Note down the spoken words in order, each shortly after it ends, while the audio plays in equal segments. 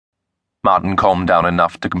Martin calmed down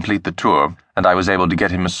enough to complete the tour, and I was able to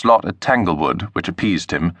get him a slot at Tanglewood, which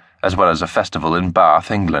appeased him, as well as a festival in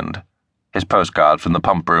Bath, England. His postcard from the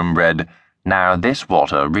pump room read, "Now this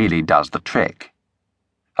water really does the trick."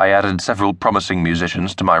 I added several promising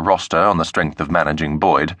musicians to my roster on the strength of managing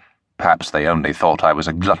Boyd. Perhaps they only thought I was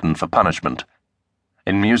a glutton for punishment.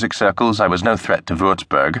 In music circles I was no threat to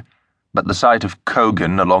Würzburg, but the sight of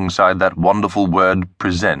Kogan alongside that wonderful word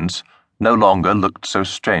presents no longer looked so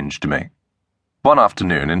strange to me. One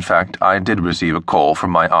afternoon, in fact, I did receive a call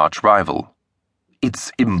from my arch-rival.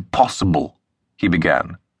 "It's impossible," he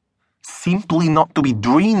began. "Simply not to be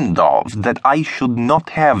dreamed of that I should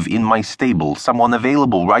not have in my stable someone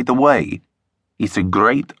available right away. It's a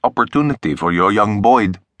great opportunity for your young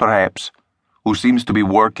Boyd, perhaps, who seems to be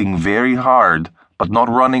working very hard, but not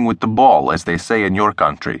running with the ball, as they say in your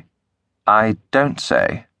country." "I don't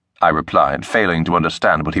say," I replied, failing to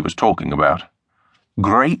understand what he was talking about.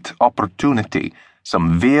 "Great opportunity,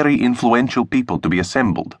 some very influential people to be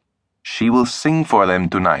assembled. She will sing for them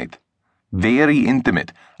tonight. Very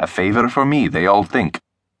intimate, a favor for me, they all think.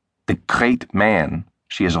 The great man,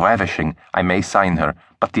 she is ravishing, I may sign her,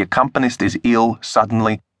 but the accompanist is ill,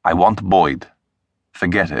 suddenly, I want Boyd."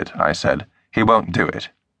 "Forget it," I said. "He won't do it."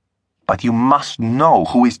 "But you must know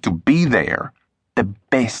who is to be there. The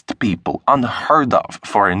best people, unheard of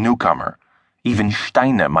for a newcomer. Even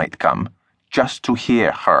Steiner might come, just to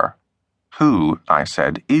hear her." "Who," I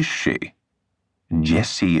said, "is she?"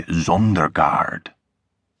 "Jessie Zondergaard."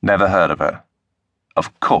 Never heard of her.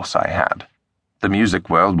 Of course I had. The music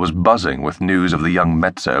world was buzzing with news of the young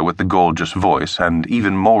mezzo with the gorgeous voice and,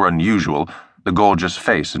 even more unusual, the gorgeous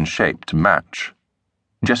face and shape to match.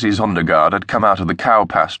 Jessie Zondergaard had come out of the cow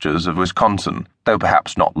pastures of Wisconsin, though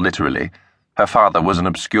perhaps not literally. Her father was an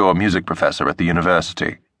obscure music professor at the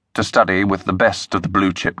university, to study with the best of the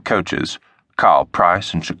blue-chip coaches, Carl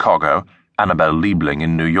Price in Chicago, Annabelle Liebling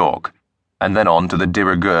in New York, and then on to the de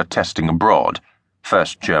rigueur testing abroad,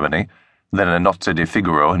 first Germany, then a Nozze di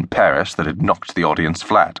Figaro in Paris that had knocked the audience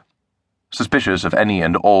flat. Suspicious of any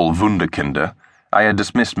and all Wunderkinder, I had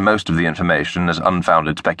dismissed most of the information as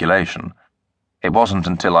unfounded speculation. It wasn't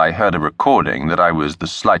until I heard a recording that I was the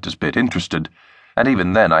slightest bit interested, and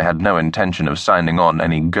even then I had no intention of signing on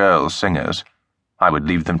any girl singers. I would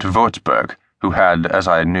leave them to Würzburg, who had, as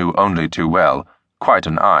I knew only too well, quite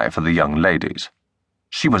an eye for the young ladies.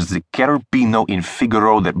 "She was the Cherubino in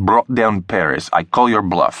Figaro that brought down Paris. I call your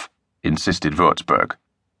bluff," insisted Würzburg.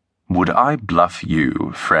 "Would I bluff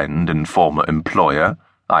you, friend and former employer?"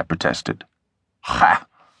 I protested. "Ha!"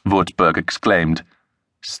 Würzburg exclaimed.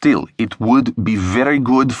 "Still, it would be very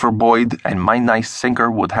good for Boyd, and my nice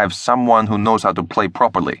singer would have someone who knows how to play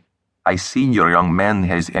properly. I see your young man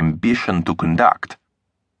has ambition to conduct.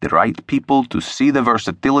 The right people to see the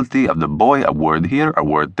versatility of the boy, a word here, a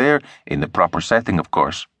word there, in the proper setting, of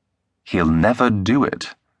course." "He'll never do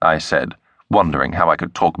it," I said, wondering how I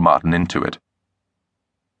could talk Martin into it.